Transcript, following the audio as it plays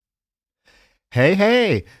Hey,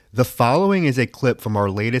 hey! The following is a clip from our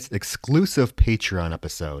latest exclusive Patreon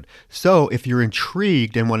episode. So if you're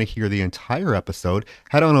intrigued and want to hear the entire episode,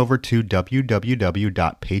 head on over to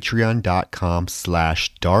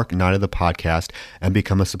www.patreon.com/Dark Night of the Podcast and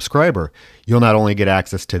become a subscriber. You'll not only get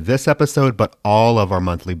access to this episode, but all of our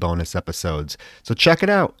monthly bonus episodes. So check it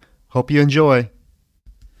out. Hope you enjoy.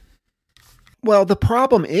 Well, the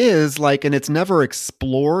problem is and it's never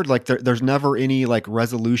explored. There's never any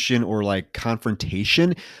resolution or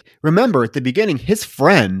confrontation. Remember, at the beginning, his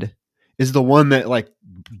friend is the one that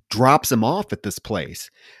drops him off at this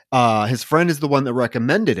place. His friend is the one that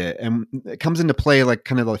recommended it, and it comes into play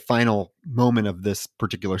kind of the final moment of this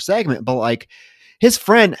particular segment. But his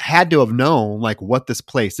friend had to have known what this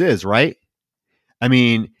place is, right? I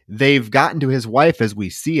mean, they've gotten to his wife as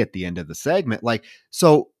we see at the end of the segment.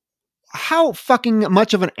 So how fucking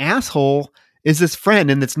much of an asshole is this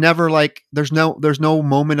friend? And it's never there's no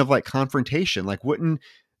moment of confrontation. Wouldn't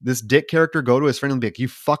this dick character go to his friend and be like, you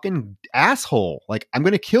fucking asshole, I'm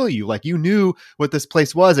gonna kill you, you knew what this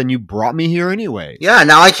place was and you brought me here anyway. Yeah,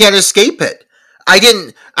 now I can't escape it. I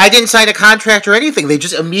didn't sign a contract or anything. They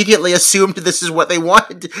just immediately assumed this is what they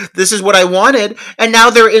wanted. This is what I wanted, and now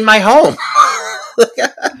they're in my home.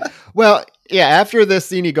 Well, yeah, after this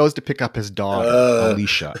scene, he goes to pick up his dog,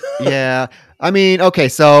 Alicia. Yeah. I mean, okay,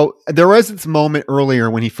 so there was this moment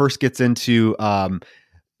earlier when he first gets into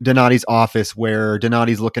Donati's office where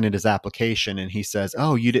Donati's looking at his application and he says,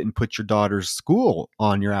 "Oh, you didn't put your daughter's school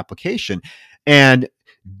on your application." And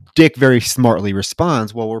Dick very smartly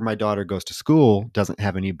responds, "Well, where my daughter goes to school doesn't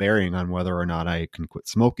have any bearing on whether or not I can quit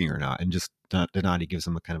smoking or not." And just Donati gives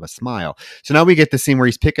him a kind of a smile. So now we get the scene where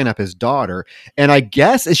he's picking up his daughter. And I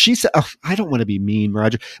guess, is she, I don't want to be mean,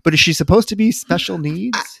 Roger, but is she supposed to be special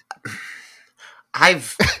needs?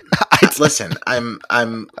 Listen, I'm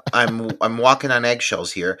walking on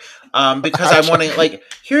eggshells here. Because I'm wanting,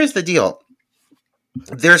 here's the deal.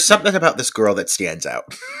 There's something about this girl that stands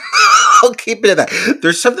out. I'll keep it at that.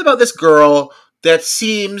 There's something about this girl that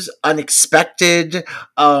seems unexpected.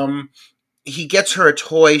 He gets her a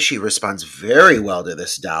toy. She responds very well to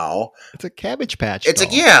this doll. It's a Cabbage Patch doll. It's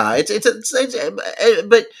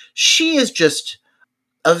but she is just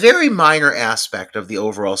a very minor aspect of the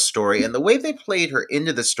overall story, and the way they played her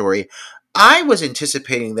into the story, I was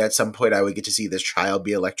anticipating that at some point I would get to see this child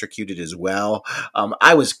be electrocuted as well.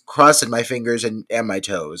 I was crossing my fingers and my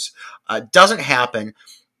toes. Doesn't happen.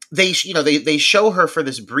 They show her for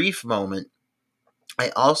this brief moment.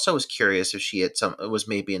 I also was curious if she was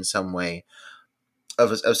maybe in some way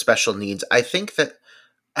of special needs. I think that,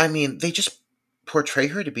 they just portray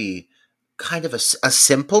her to be kind of a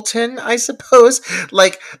simpleton, I suppose.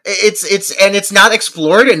 It's not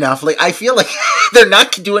explored enough. I feel like they're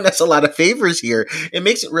not doing us a lot of favors here. It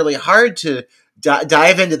makes it really hard to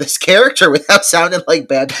dive into this character without sounding like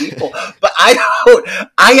bad people. But I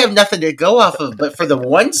have nothing to go off of. But for the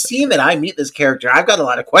one scene that I meet this character, I've got a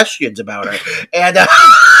lot of questions about her. And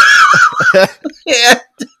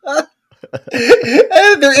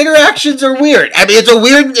their interactions are weird.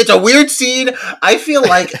 It's a weird scene. I feel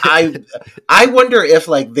like I wonder if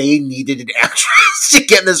they needed an actress to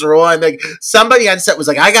get in this role, and somebody on set was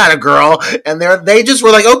like, "I got a girl," and they just were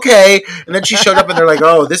like, "Okay," and then she showed up and they're like,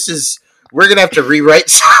 "Oh, we're gonna have to rewrite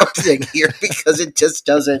something here because it just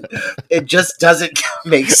doesn't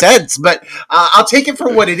make sense." But I'll take it for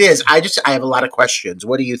what it is. I have a lot of questions.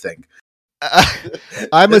 What do you think?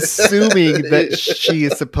 I'm assuming that she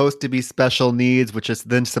is supposed to be special needs, which is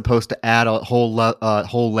then supposed to add a whole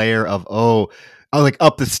layer of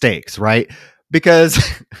up the stakes, right? Because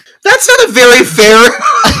that's not a very fair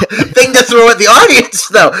thing to throw at the audience,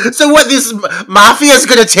 though. So what? This mafia is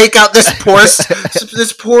going to take out this poor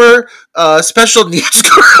special needs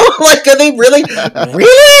girl? Are they really?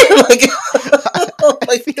 Oh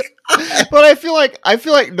my God. But I feel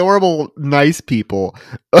like normal, nice people,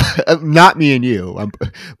 not me and you,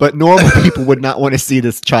 but normal people would not want to see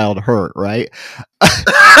this child hurt, right?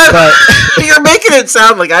 But you're making it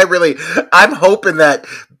sound like I'm hoping that.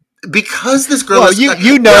 Because this girl you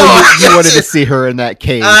wanted to see her in that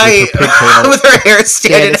cave with her hair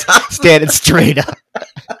standing straight up.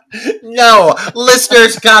 No,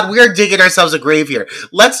 listeners, God, we're digging ourselves a grave here.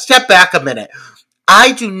 Let's step back a minute.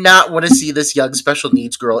 I do not want to see this young special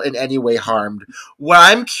needs girl in any way harmed. What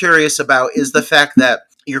I'm curious about is the fact that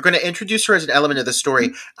you're going to introduce her as an element of the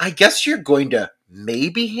story. I guess you're going to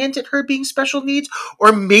maybe hint at her being special needs,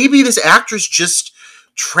 or maybe this actress just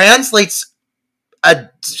translates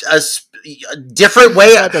a different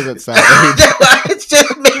way. That doesn't sound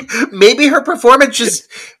maybe her performance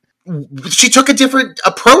she took a different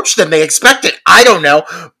approach than they expected. I don't know.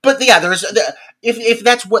 But yeah, if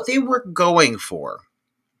that's what they were going for,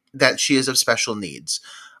 that she is of special needs,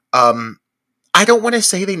 I don't want to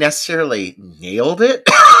say they necessarily nailed it.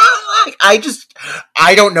 I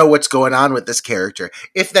don't know what's going on with this character.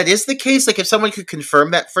 If that is the case, like if someone could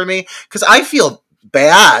confirm that for me, because I feel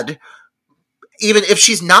bad. Even if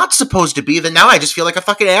she's not supposed to be, then now I just feel like a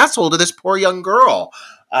fucking asshole to this poor young girl.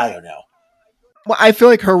 I don't know. Well, I feel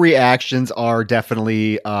like her reactions are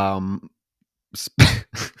definitely okay,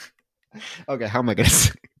 how am I gonna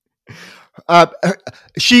say? Uh,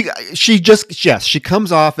 she just, yes, she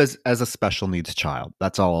comes off as a special needs child.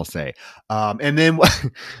 That's all I'll say. And then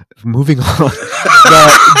moving on.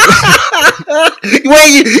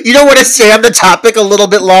 Wait, you don't want to stay on the topic a little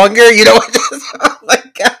bit longer? You know what?